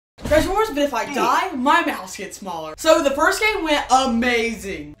treasure wars, but if I die, my mouse gets smaller. So the first game went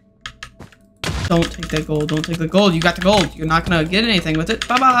amazing. Don't take that gold. Don't take the gold. You got the gold. You're not gonna get anything with it.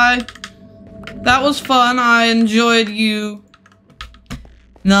 Bye-bye. That was fun. I enjoyed you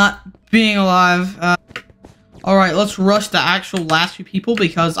not being alive. Alright, let's rush the actual last few people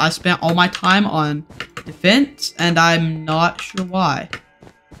because I spent all my time on defense and I'm not sure why.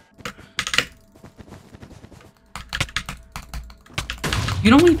 You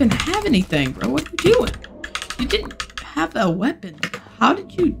don't even have anything, bro. What are you doing? You didn't have a weapon. How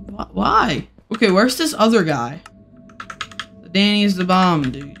did you... Why? Okay, where's this other guy? Danny's the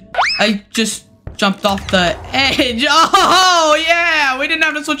bomb, dude. I just jumped off the edge. Oh, yeah! We didn't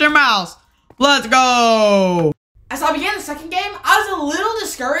have to switch our mouse. Let's go! As I began the second game, I was a little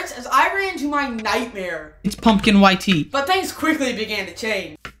discouraged as I ran into my nightmare. It's Pumpkin YT. But things quickly began to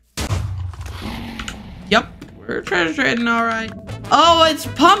change. Yep, we're treasure trading, alright. Oh, it's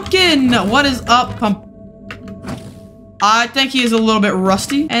Pumpkin! What is up, I think he is a little bit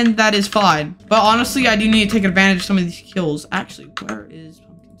rusty, and that is fine. But honestly, I do need to take advantage of some of these kills. Actually, where is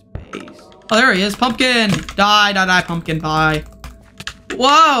Pumpkin's base? Oh, there he is. Pumpkin! Die, Pumpkin, bye.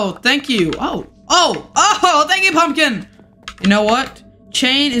 Whoa, thank you. Oh, thank you, Pumpkin! You know what?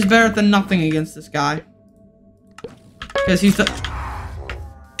 Chain is better than nothing against this guy. Because he's the...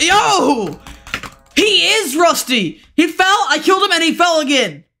 Yo! He is rusty! He fell, I killed him, and he fell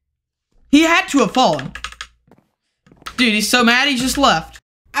again. He had to have fallen. Dude, he's so mad he just left.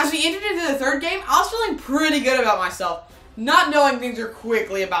 As we entered into the third game, I was feeling pretty good about myself, not knowing things are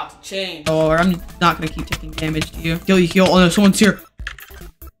quickly about to change. Oh, I'm not gonna keep taking damage to you. Heal. Oh no, someone's here.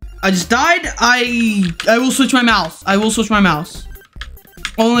 I just died. I will switch my mouse. I will switch my mouse.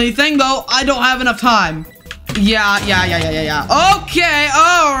 Only thing though, I don't have enough time. Yeah. Okay,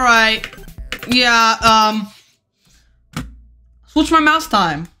 alright. Yeah, switch my mouse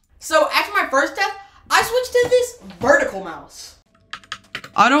time. So after my first death, I switched to this vertical mouse.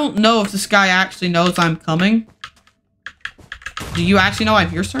 I don't know if this guy actually knows I'm coming. Do you actually know I'm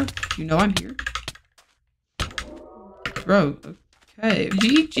here, sir? Do you know I'm here? Bro, okay.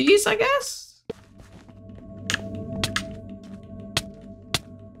 GG's, I guess?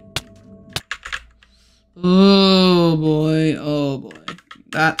 Oh boy.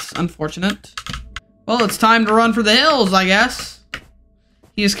 That's unfortunate. Well, it's time to run for the hills, I guess.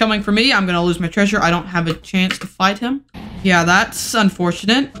 He is coming for me. I'm gonna lose my treasure. I don't have a chance to fight him. Yeah, that's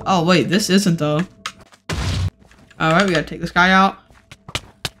unfortunate. Oh, wait, this isn't, though. Alright, we gotta take this guy out.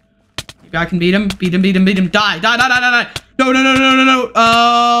 Maybe I can beat him. Beat him. Die. No.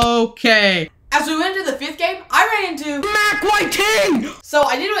 Okay. As we went into the fifth game, I ran into Mac YT! So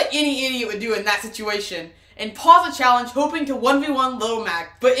I did what any idiot would do in that situation and pause the challenge hoping to 1v1 Little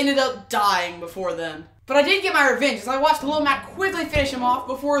Mac, but ended up dying before then. But I did get my revenge as I watched Little Mac quickly finish him off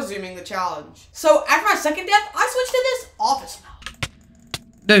before resuming the challenge. So after my second death, I switched to this office mouse.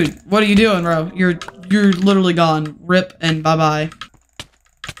 Dude, what are you doing, bro? You're literally gone. Rip and bye-bye.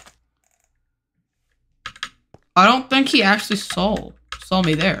 I don't think he actually saw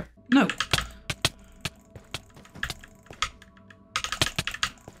me there. No.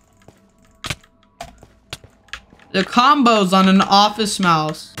 The combos on an office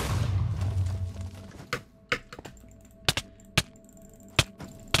mouse.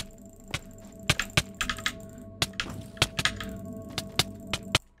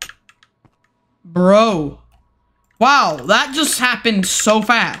 Bro. Wow, that just happened so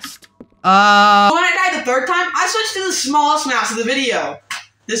fast. When I died the third time, I switched to the smallest mouse of the video.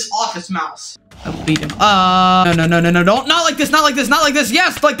 This office mouse. I beat him. No, don't, not like this,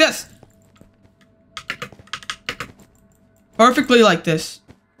 yes, like this. Perfectly like this.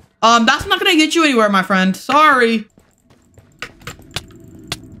 That's not gonna get you anywhere, my friend. Sorry.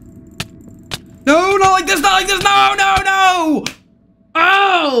 No, not like this, no!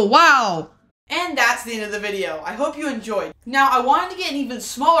 Oh, wow. And that's the end of the video. I hope you enjoyed. Now, I wanted to get an even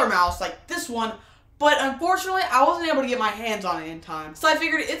smaller mouse like this one, but unfortunately, I wasn't able to get my hands on it in time. So I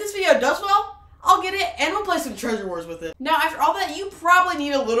figured if this video does well, I'll get it and we'll play some treasure wars with it. Now, after all that, you probably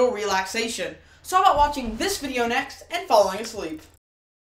need a little relaxation. So how about watching this video next and falling asleep?